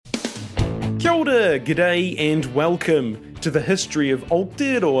Kia ora, g'day and welcome to the history of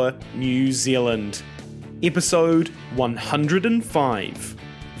Aotearoa, New Zealand. Episode 105,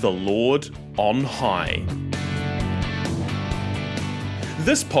 The Lord on High.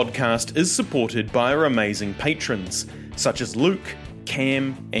 This podcast is supported by our amazing patrons, such as Luke,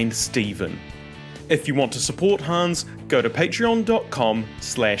 Cam and Stephen. If you want to support Hans, go to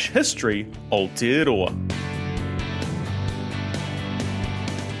patreon.com/history Aotearoa.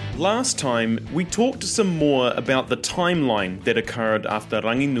 Last time, we talked some more about the timeline that occurred after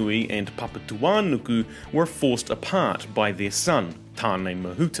Ranginui and Papatuanuku were forced apart by their son, Tāne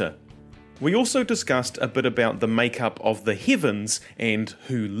Mahuta. We also discussed a bit about the makeup of the heavens and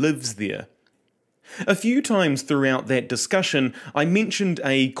who lives there. A few times throughout that discussion, I mentioned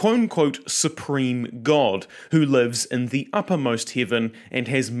a quote-unquote supreme god who lives in the uppermost heaven and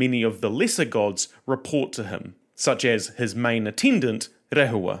has many of the lesser gods report to him, such as his main attendant,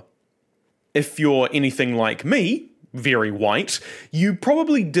 Rehua. If you're anything like me, very white, you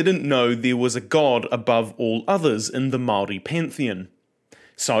probably didn't know there was a god above all others in the Māori pantheon.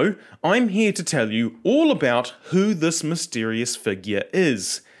 So, I'm here to tell you all about who this mysterious figure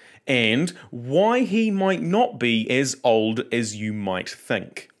is, and why he might not be as old as you might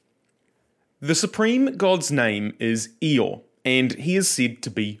think. The supreme god's name is Io, and he is said to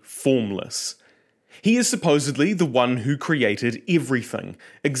be formless. He is supposedly the one who created everything,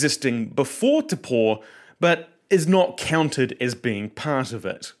 existing before Te Pō, but is not counted as being part of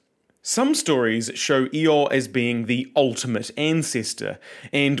it. Some stories show Io as being the ultimate ancestor,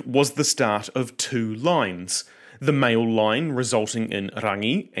 and was the start of two lines, the male line resulting in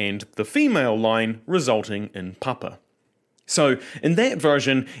Rangi, and the female line resulting in Papa. So, in that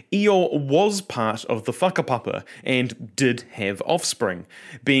version, Io was part of the whakapapa and did have offspring,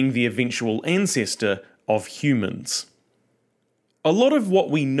 being the eventual ancestor of humans. A lot of what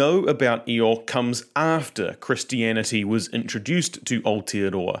we know about Io comes after Christianity was introduced to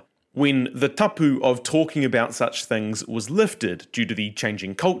Aotearoa, when the tapu of talking about such things was lifted due to the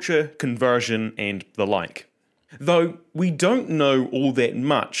changing culture, conversion, and the like. Though we don't know all that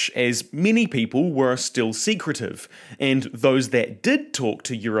much, as many people were still secretive, and those that did talk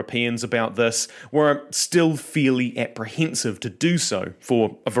to Europeans about this were still fairly apprehensive to do so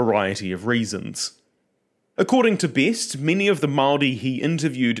for a variety of reasons. According to Best, many of the Māori he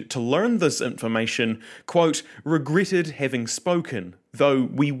interviewed to learn this information, quote, regretted having spoken, though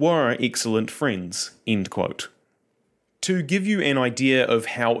we were excellent friends, end quote. To give you an idea of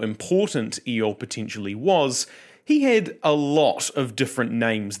how important Io potentially was, he had a lot of different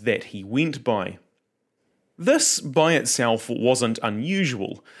names that he went by. This by itself wasn't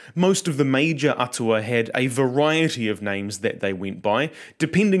unusual. Most of the major atua had a variety of names that they went by,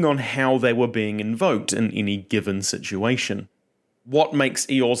 depending on how they were being invoked in any given situation. What makes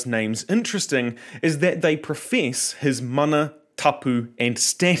Io's names interesting is that they profess his mana, tapu, and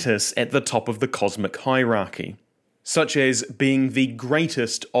status at the top of the cosmic hierarchy, such as being the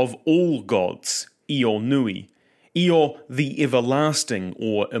greatest of all gods, Io Nui, Io the everlasting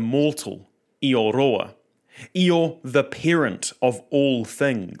or immortal, Io Roa, Io the parent of all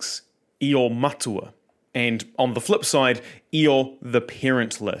things, Io Matua, and on the flip side, Io the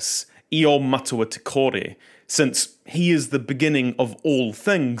parentless, Io Matua Te Kore, since he is the beginning of all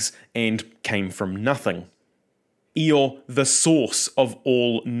things and came from nothing. Io the source of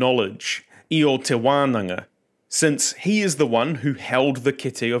all knowledge, Io Te Wānanga, since he is the one who held the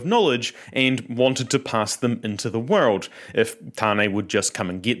kete of knowledge and wanted to pass them into the world, if Tāne would just come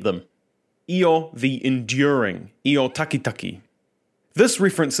and get them. Io the enduring, Io Takitaki. This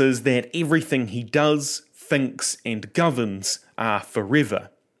references that everything he does, thinks, and governs are forever.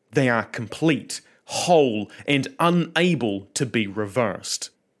 They are complete, whole, and unable to be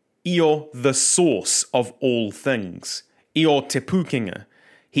reversed. Io the source of all things, Io Te Pukenga.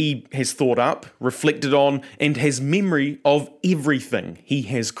 He has thought up, reflected on, and has memory of everything he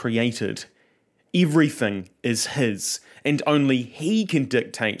has created. Everything is his, and only he can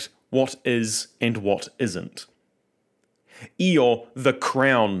dictate what is and what isn't. Io, the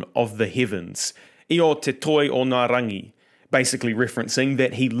crown of the heavens, Io te toi o ngā rangi, basically referencing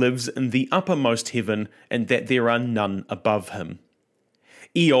that he lives in the uppermost heaven and that there are none above him.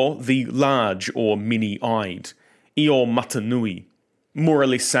 Io, the large or many-eyed, Io matanui, more or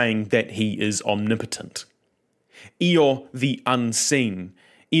less saying that he is omnipotent. Io the unseen,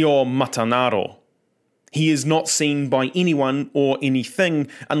 Io matanaro. He is not seen by anyone or anything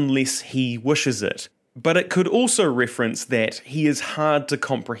unless he wishes it, but it could also reference that he is hard to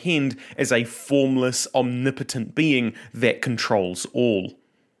comprehend as a formless, omnipotent being that controls all.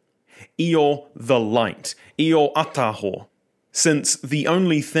 Io the light, Io ataho. since the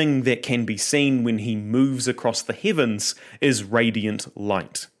only thing that can be seen when he moves across the heavens is radiant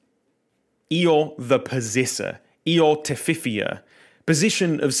light. Io the possessor, Io te whiwhia.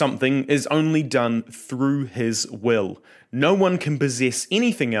 Possession of something is only done through his will. No one can possess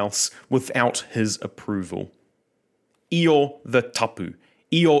anything else without his approval. Io the tapu,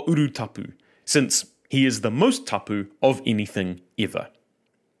 Io uru tapu, since he is the most tapu of anything ever.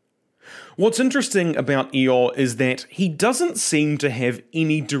 What's interesting about Io is that he doesn't seem to have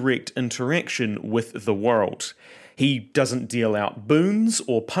any direct interaction with the world. He doesn't deal out boons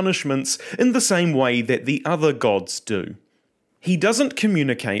or punishments in the same way that the other gods do. He doesn't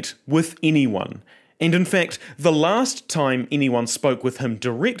communicate with anyone, and in fact, the last time anyone spoke with him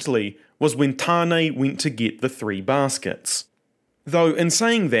directly was when Tane went to get the 3 baskets. Though in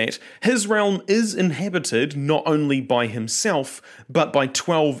saying that, his realm is inhabited not only by himself, but by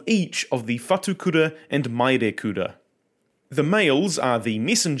 12 each of the Whatukura and Mairekura. The males are the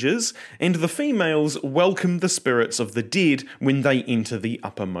messengers, and the females welcome the spirits of the dead when they enter the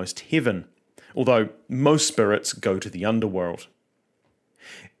uppermost heaven, although most spirits go to the underworld.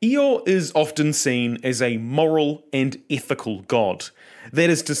 Io is often seen as a moral and ethical god. That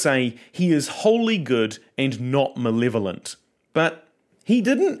is to say, he is wholly good and not malevolent. But he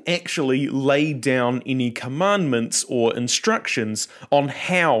didn't actually lay down any commandments or instructions on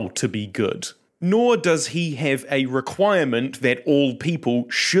how to be good. Nor does he have a requirement that all people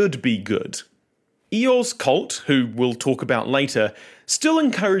should be good. Io's cult, who we'll talk about later, still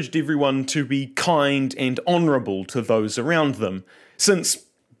encouraged everyone to be kind and honourable to those around them, since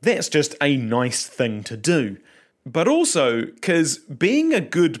that's just a nice thing to do. But also because being a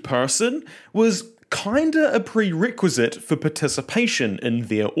good person was kinda a prerequisite for participation in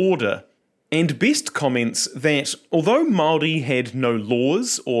their order. And Best comments that although Māori had no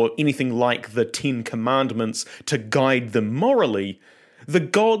laws or anything like the 10 Commandments to guide them morally, the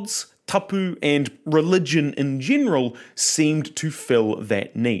gods, tapu, and religion in general seemed to fill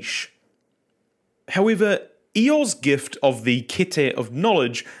that niche. However, Io's gift of the kete of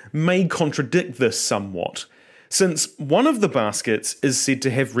knowledge may contradict this somewhat, since one of the baskets is said to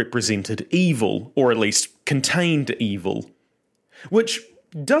have represented evil, or at least contained evil, which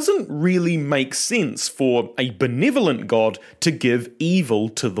doesn't really make sense for a benevolent god to give evil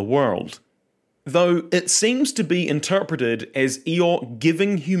to the world. Though it seems to be interpreted as Io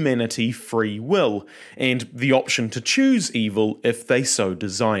giving humanity free will, and the option to choose evil if they so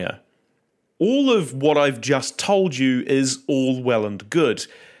desire. All of what I've just told you is all well and good,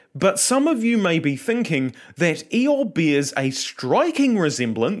 but some of you may be thinking that Io bears a striking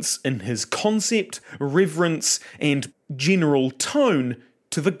resemblance in his concept, reverence, and general tone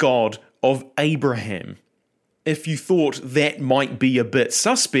to the God of Abraham. If you thought that might be a bit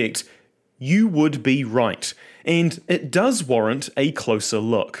suspect, you would be right, and it does warrant a closer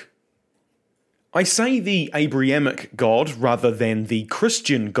look. I say the Abrahamic God rather than the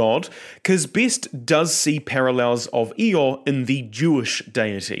Christian God, because Best does see parallels of Io in the Jewish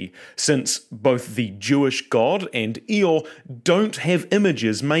deity, since both the Jewish God and Io don't have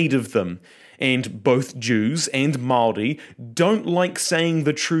images made of them, and both Jews and Māori don't like saying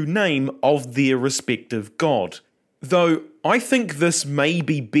the true name of their respective god. Though I think this may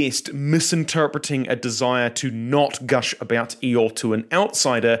be Best misinterpreting a desire to not gush about Io to an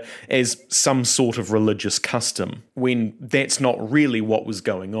outsider as some sort of religious custom, when that's not really what was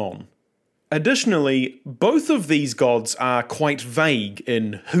going on. Additionally, both of these gods are quite vague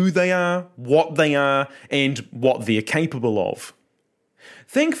in who they are, and what they're capable of.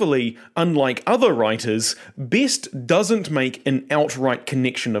 Thankfully, unlike other writers, Best doesn't make an outright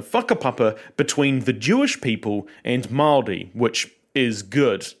connection of whakapapa between the Jewish people and Māori, which is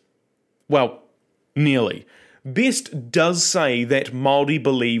good. Well, nearly. Best does say that Māori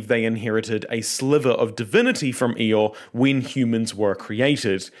believe they inherited a sliver of divinity from Io when humans were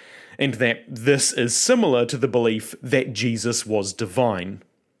created, and that this is similar to the belief that Jesus was divine.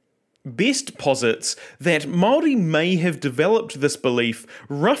 Best posits that Māori may have developed this belief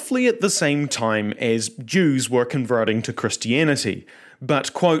roughly at the same time as Jews were converting to Christianity,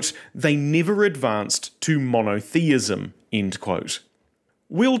 but, quote, they never advanced to monotheism, end quote.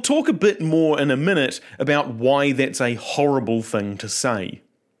 We'll talk a bit more in a minute about why that's a horrible thing to say.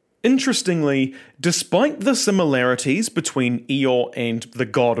 Interestingly, despite the similarities between Io and the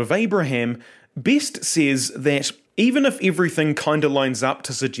God of Abraham, Best says that even if everything kinda lines up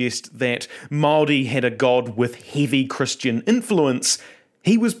to suggest that Māori had a god with heavy Christian influence,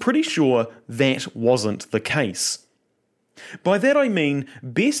 he was pretty sure that wasn't the case. By that I mean,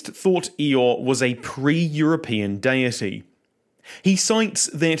 Best thought Io was a pre-European deity. He cites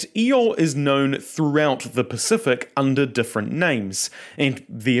that Io is known throughout the Pacific under different names, and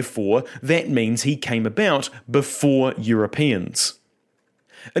therefore that means he came about before Europeans.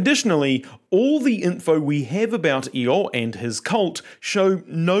 Additionally, all the info we have about Io and his cult show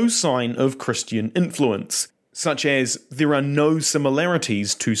no sign of Christian influence, such as there are no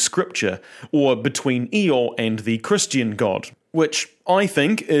similarities to scripture or between Io and the Christian God, which I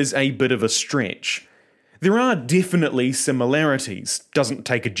think is a bit of a stretch. There are definitely similarities, doesn't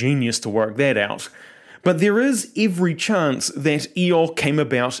take a genius to work that out, but there is every chance that Io came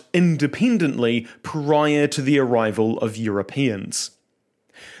about independently prior to the arrival of Europeans.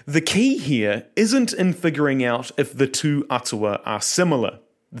 The key here isn't in figuring out if the two atua are similar.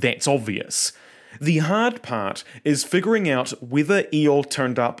 That's obvious. The hard part is figuring out whether Io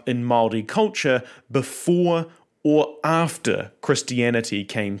turned up in Māori culture before or after Christianity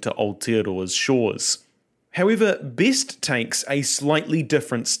came to Aotearoa's shores. However, Best takes a slightly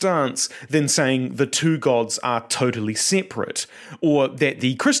different stance than saying the two gods are totally separate, or that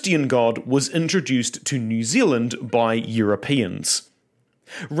the Christian god was introduced to New Zealand by Europeans.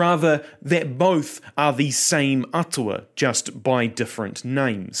 Rather, that both are the same atua, just by different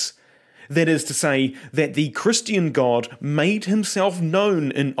names. That is to say, that the Christian god made himself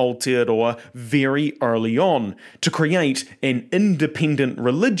known in Aotearoa very early on to create an independent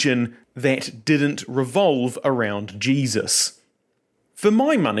religion that didn't revolve around Jesus. For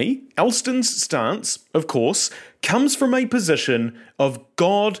my money, Elston's stance, of course, comes from a position of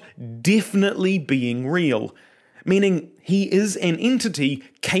God definitely being real, meaning he is an entity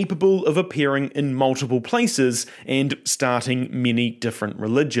capable of appearing in multiple places and starting many different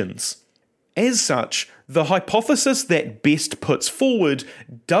religions. As such, the hypothesis that Best puts forward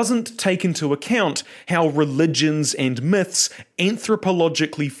doesn't take into account how religions and myths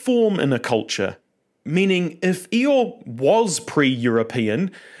anthropologically form in a culture. Meaning, if Io was pre-European,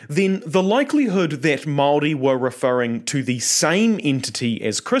 then the likelihood that Māori were referring to the same entity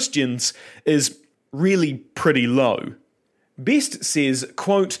as Christians is really pretty low. Best says,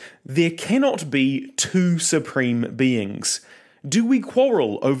 quote, "There cannot be two supreme beings. Do we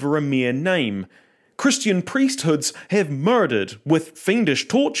quarrel over a mere name? Christian priesthoods have murdered, with fiendish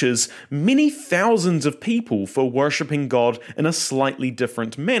tortures, many thousands of people for worshipping God in a slightly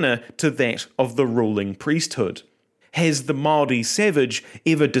different manner to that of the ruling priesthood. Has the Māori savage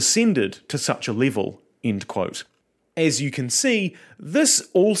ever descended to such a level?" End quote. As you can see, this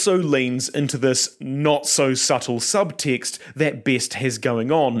also leans into this not-so-subtle subtext that Best has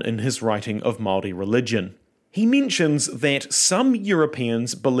going on in his writing of Māori religion. He mentions that some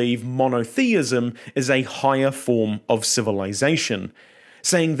Europeans believe monotheism is a higher form of civilization,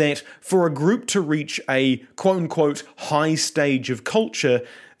 saying that for a group to reach a quote-unquote high stage of culture,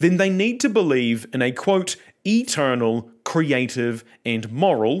 then they need to believe in a quote eternal, creative, and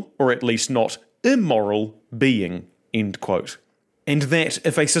moral, or at least not immoral, being, end quote. And that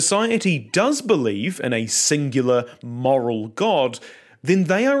if a society does believe in a singular moral God, then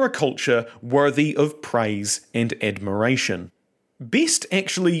they are a culture worthy of praise and admiration. Best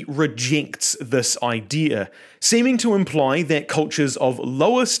actually rejects this idea, seeming to imply that cultures of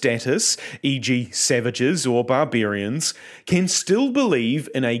lower status, e.g. savages or barbarians, can still believe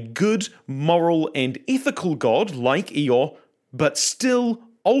in a good, moral and ethical god like Io, but still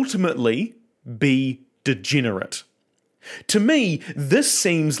ultimately be degenerate. To me, this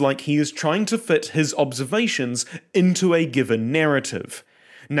seems like he is trying to fit his observations into a given narrative,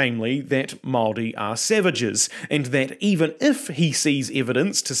 namely that Māori are savages, and that even if he sees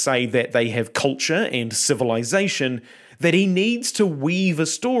evidence to say that they have culture and civilization, that he needs to weave a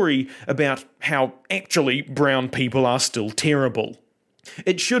story about how actually brown people are still terrible.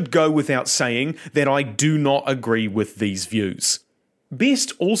 It should go without saying that I do not agree with these views.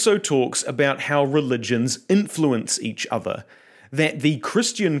 Best also talks about how religions influence each other, that the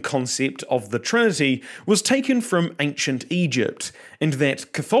Christian concept of the Trinity was taken from ancient Egypt, and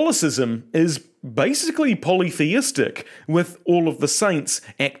that Catholicism is basically polytheistic, with all of the saints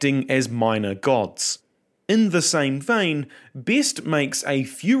acting as minor gods. In the same vein, Best makes a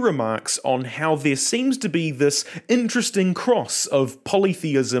few remarks on how there seems to be this interesting cross of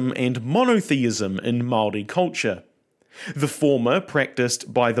polytheism and monotheism in Māori culture. The former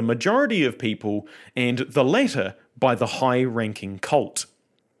practiced by the majority of people, and the latter by the high-ranking cult.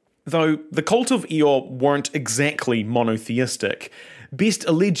 Though the cult of Io weren't exactly monotheistic, Best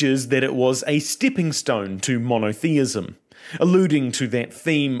alleges that it was a stepping stone to monotheism, alluding to that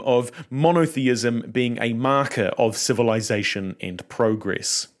theme of monotheism being a marker of civilization and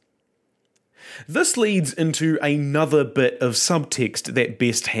progress. This leads into another bit of subtext that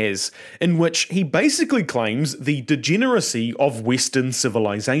Best has, in which he basically claims the degeneracy of Western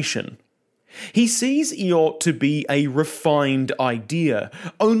civilization. He sees Io to be a refined idea,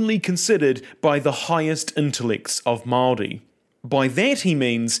 only considered by the highest intellects of Māori. By that he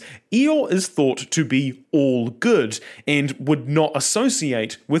means Io is thought to be all good and would not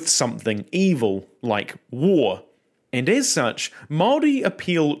associate with something evil, like war. And as such, Māori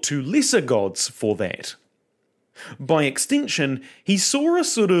appeal to lesser gods for that. By extension, he saw a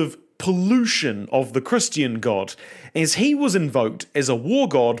sort of pollution of the Christian god, as he was invoked as a war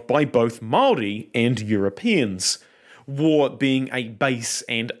god by both Māori and Europeans, war being a base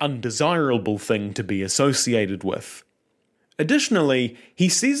and undesirable thing to be associated with. Additionally, he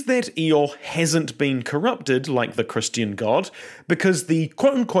says that Io hasn't been corrupted like the Christian god because the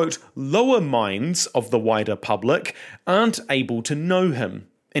quote-unquote lower minds of the wider public aren't able to know him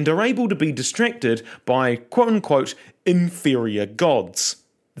and are able to be distracted by quote-unquote inferior gods.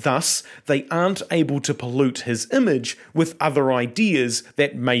 Thus, they aren't able to pollute his image with other ideas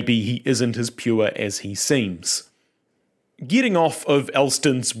that maybe he isn't as pure as he seems. Getting off of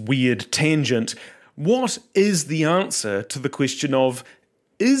Elston's weird tangent, what is the answer to the question of,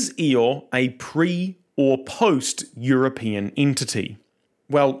 is Io a pre- or post-European entity?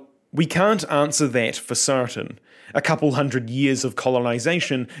 Well, we can't answer that for certain. A couple hundred years of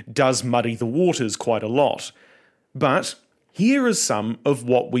colonisation does muddy the waters quite a lot. But here is some of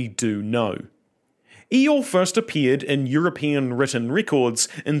what we do know. Io first appeared in European written records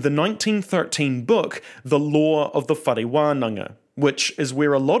in the 1913 book The Law of the Whare Wānanga, which is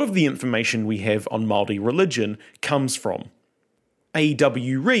where a lot of the information we have on Māori religion comes from.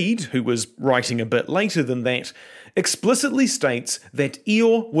 A.W. Reid, who was writing a bit later than that, explicitly states that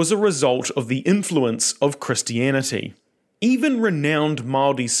Io was a result of the influence of Christianity. Even renowned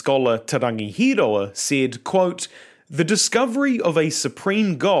Māori scholar Tarangi Hiroa said, quote, "The discovery of a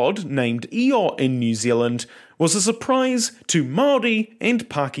supreme god named Io in New Zealand was a surprise to Māori and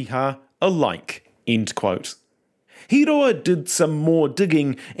Pākehā alike." End quote. Hiroa did some more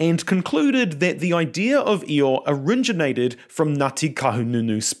digging and concluded that the idea of Io originated from Ngāti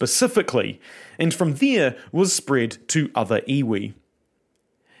Kahungunu specifically, and from there was spread to other iwi.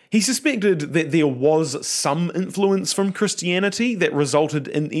 He suspected that there was some influence from Christianity that resulted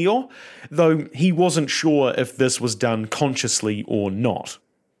in Io, though he wasn't sure if this was done consciously or not.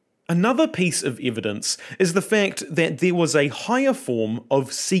 Another piece of evidence is the fact that there was a higher form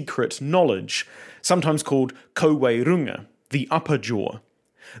of secret knowledge, sometimes called kowerunga, the upper jaw.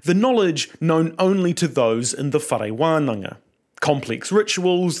 The knowledge known only to those in the Whare Wānanga. Complex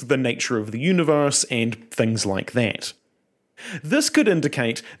rituals, the nature of the universe, and things like that. This could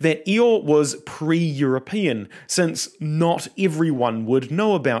indicate that Io was pre-European, since not everyone would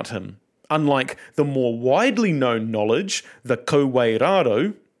know about him, unlike the more widely known knowledge, the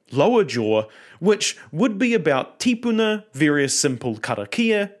koweraro, lower jaw, which would be about tipuna, various simple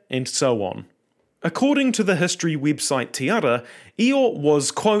karakia, and so on. According to the history website Te Ara, Io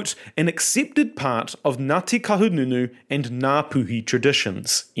was, quote, an accepted part of Ngāti Kahungunu and Ngāpuhi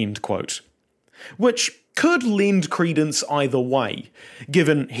traditions, end quote. Which could lend credence either way,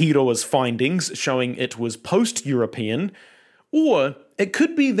 given Hiroa's findings showing it was post-European, or it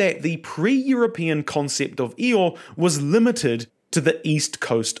could be that the pre-European concept of Io was limited to the east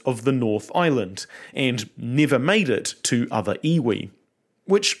coast of the North Island, and never made it to other iwi.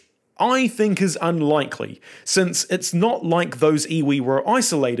 Which I think is unlikely, since it's not like those iwi were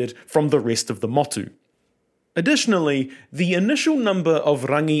isolated from the rest of the motu. Additionally, the initial number of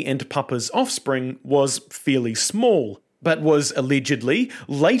Rangi and Papa's offspring was fairly small, but was allegedly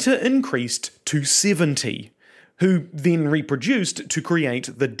later increased to 70, who then reproduced to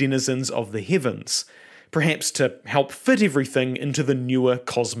create the denizens of the heavens, perhaps to help fit everything into the newer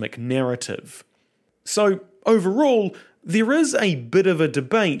cosmic narrative. So, overall, there is a bit of a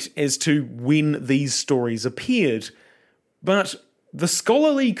debate as to when these stories appeared, but the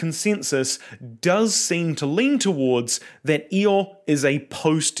scholarly consensus does seem to lean towards that Io is a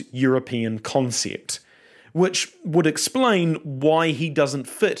post-European concept, which would explain why he doesn't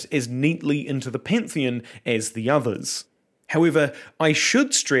fit as neatly into the pantheon as the others. However, I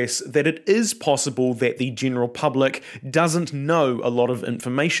should stress that it is possible that the general public doesn't know a lot of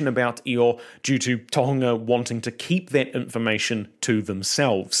information about Io due to Tohunga wanting to keep that information to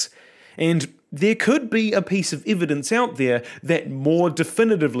themselves. And there could be a piece of evidence out there that more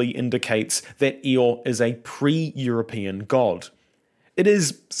definitively indicates that Io is a pre-European god. It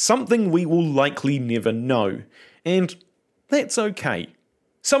is something we will likely never know, and that's okay.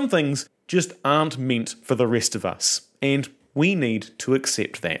 Some things just aren't meant for the rest of us, and we need to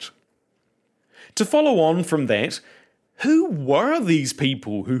accept that. To follow on from that, who were these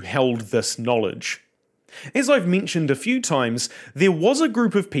people who held this knowledge? As I've mentioned a few times, there was a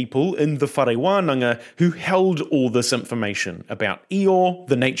group of people in the Whare Wānanga who held all this information about Io,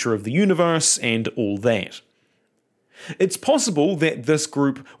 the nature of the universe, and all that. It's possible that this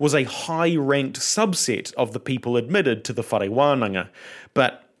group was a high-ranked subset of the people admitted to the Whare Wānanga,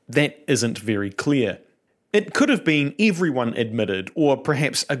 but that isn't very clear. It could have been everyone admitted, or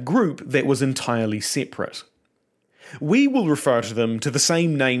perhaps a group that was entirely separate. We will refer to them to the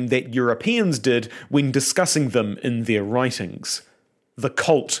same name that Europeans did when discussing them in their writings: the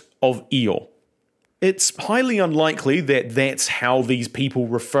cult of Io. It's highly unlikely that that's how these people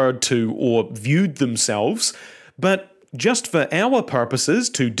referred to or viewed themselves, but just for our purposes,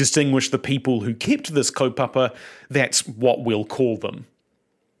 to distinguish the people who kept this kaupapa, that's what we'll call them.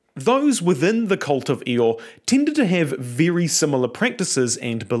 Those within the cult of Io tended to have very similar practices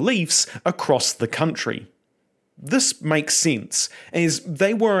and beliefs across the country. This makes sense, as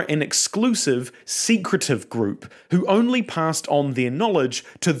they were an exclusive, secretive group who only passed on their knowledge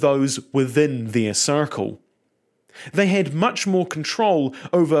to those within their circle. They had much more control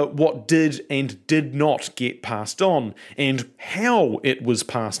over what did and did not get passed on, and how it was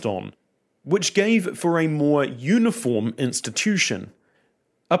passed on, which gave for a more uniform institution.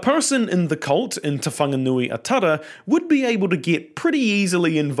 A person in the cult in Te Whanganui Atara would be able to get pretty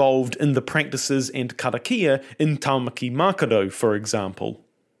easily involved in the practices and karakia in Taumaki Makaurau, for example.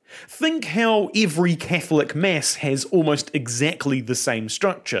 Think how every Catholic Mass has almost exactly the same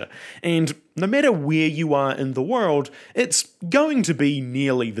structure, and no matter where you are in the world, it's going to be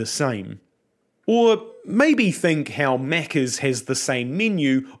nearly the same. Or maybe think how Macca's has the same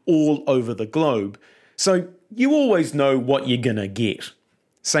menu all over the globe, so you always know what you're gonna get.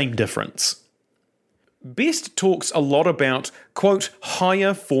 Same difference. Best talks a lot about, quote,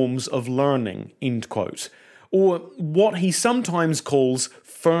 higher forms of learning, end quote, or what he sometimes calls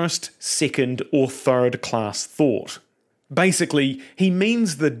first, second, or third class thought. Basically, he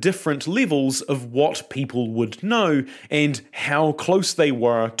means the different levels of what people would know and how close they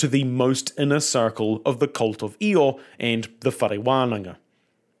were to the most inner circle of the cult of Io and the Whare Wānanga.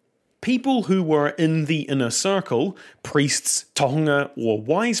 People who were in the inner circle, priests, tohunga, or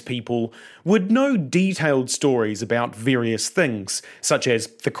wise people, would know detailed stories about various things, such as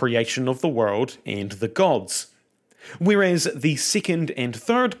the creation of the world and the gods. Whereas the second and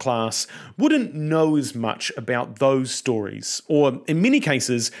third class wouldn't know as much about those stories, or in many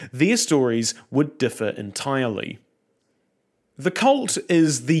cases, their stories would differ entirely. The cult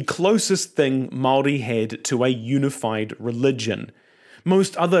is the closest thing Māori had to a unified religion.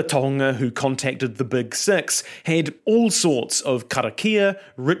 Most other tohunga who contacted the Big Six had all sorts of karakia,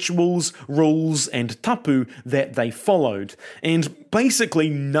 rituals, rules, and tapu that they followed, and basically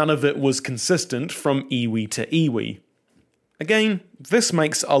none of it was consistent from iwi to iwi. Again, this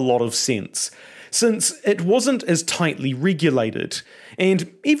makes a lot of sense, since it wasn't as tightly regulated,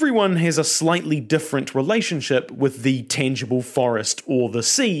 and everyone has a slightly different relationship with the tangible forest or the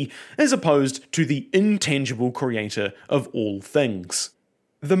sea, as opposed to the intangible creator of all things.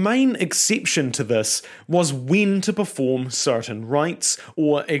 The main exception to this was when to perform certain rites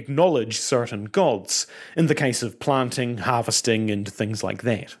or acknowledge certain gods, in the case of planting, harvesting, and things like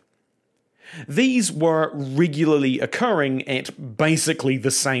that. These were regularly occurring at basically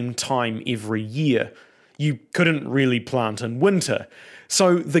the same time every year. You couldn't really plant in winter,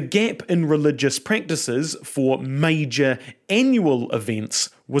 so the gap in religious practices for major annual events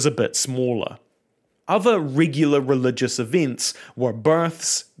was a bit smaller. Other regular religious events were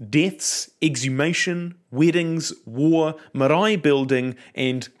births, deaths, exhumation, weddings, war, marae building,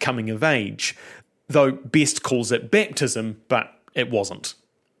 and coming of age, though Best calls it baptism, but it wasn't.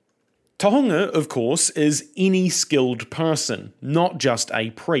 Tohunga, of course, is any skilled person, not just a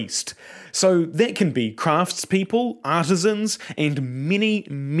priest. So that can be craftspeople, artisans, and many,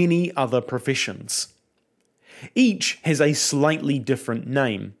 many other professions. Each has a slightly different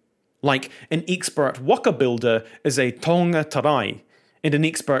name. Like an expert waka builder is a tohunga tarai, and an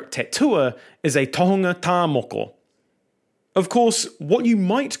expert tattooer is a tohunga tāmoko. Of course, what you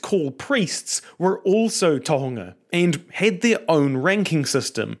might call priests were also tohunga, and had their own ranking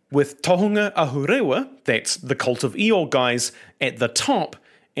system, with tohunga ahurewa, that's the cult of Io guys, at the top,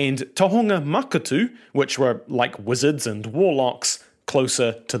 and tohunga makatu, which were like wizards and warlocks,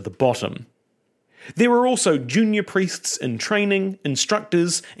 closer to the bottom. There were also junior priests in training,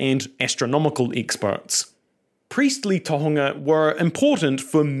 instructors, and astronomical experts. Priestly tohunga were important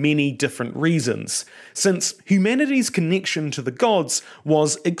for many different reasons, since humanity's connection to the gods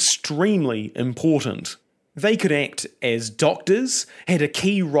was extremely important. They could act as doctors, had a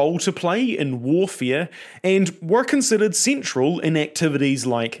key role to play in warfare, and were considered central in activities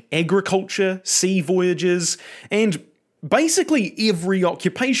like agriculture, sea voyages, and basically every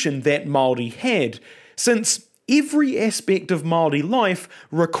occupation that Māori had, since every aspect of Māori life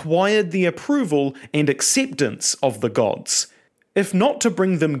required the approval and acceptance of the gods, if not to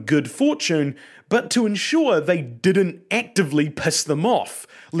bring them good fortune, but to ensure they didn't actively piss them off,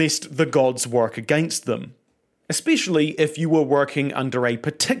 lest the gods work against them. Especially if you were working under a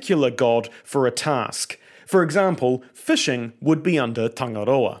particular god for a task. For example, fishing would be under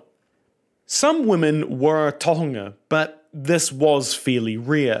Tangaroa. Some women were tohunga, but this was fairly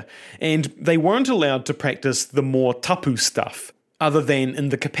rare, and they weren't allowed to practice the more tapu stuff, other than in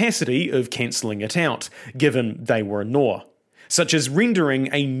the capacity of cancelling it out, given they were noa, such as rendering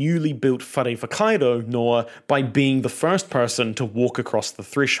a newly built whare whakairo noa by being the first person to walk across the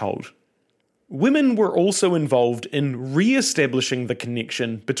threshold. Women were also involved in re-establishing the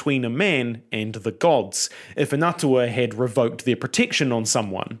connection between a man and the gods, if an atua had revoked their protection on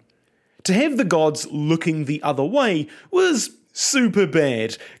someone. To have the gods looking the other way was super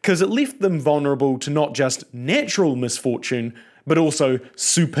bad, because it left them vulnerable to not just natural misfortune, but also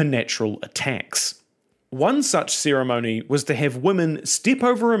supernatural attacks. One such ceremony was to have women step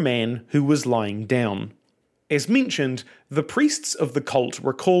over a man who was lying down. As mentioned, the priests of the cult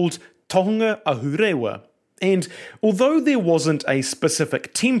were called Tohunga Ahurewa, and although there wasn't a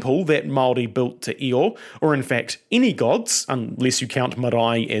specific temple that Māori built to Io, or in fact any gods, unless you count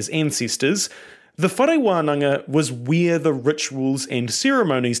marae as ancestors, the whare wānanga was where the rituals and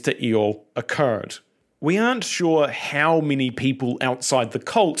ceremonies to Io occurred. We aren't sure how many people outside the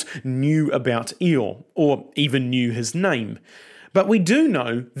cult knew about Io, or even knew his name, but we do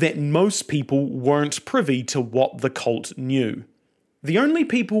know that most people weren't privy to what the cult knew. The only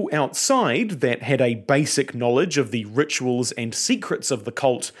people outside that had a basic knowledge of the rituals and secrets of the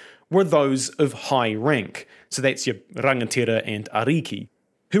cult were those of high rank, so that's your rangatira and ariki,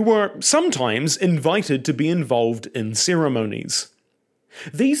 who were sometimes invited to be involved in ceremonies.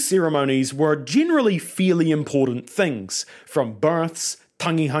 These ceremonies were generally fairly important things, from births,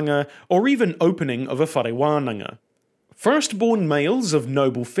 tangihanga, or even opening of a whare wānanga. Firstborn males of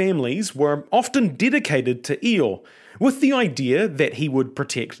noble families were often dedicated to Io, with the idea that he would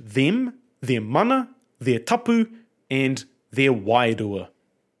protect them, their mana, their tapu, and their wairua.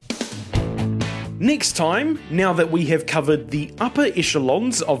 Next time, now that we have covered the upper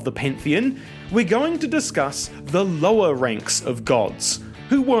echelons of the pantheon, we're going to discuss the lower ranks of gods,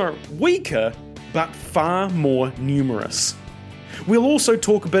 who were weaker but far more numerous. We'll also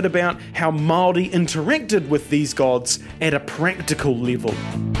talk a bit about how Māori interacted with these gods at a practical level.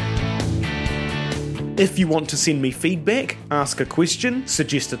 If you want to send me feedback, ask a question,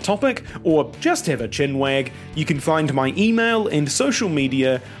 suggest a topic, or just have a chinwag, you can find my email and social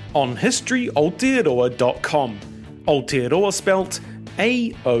media on historyaotearoa.com. Aotearoa spelt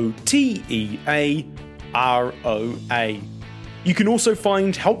Aotearoa. You can also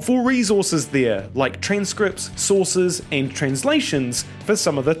find helpful resources there, like transcripts, sources, and translations for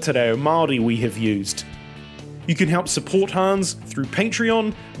some of the te reo Māori we have used. You can help support Hans through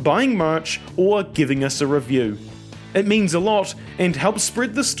Patreon, buying merch, or giving us a review. It means a lot and helps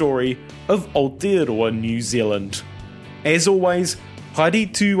spread the story of Aotearoa New Zealand. As always, haere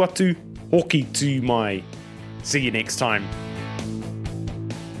tū atu, hoki tū mai. See you next time.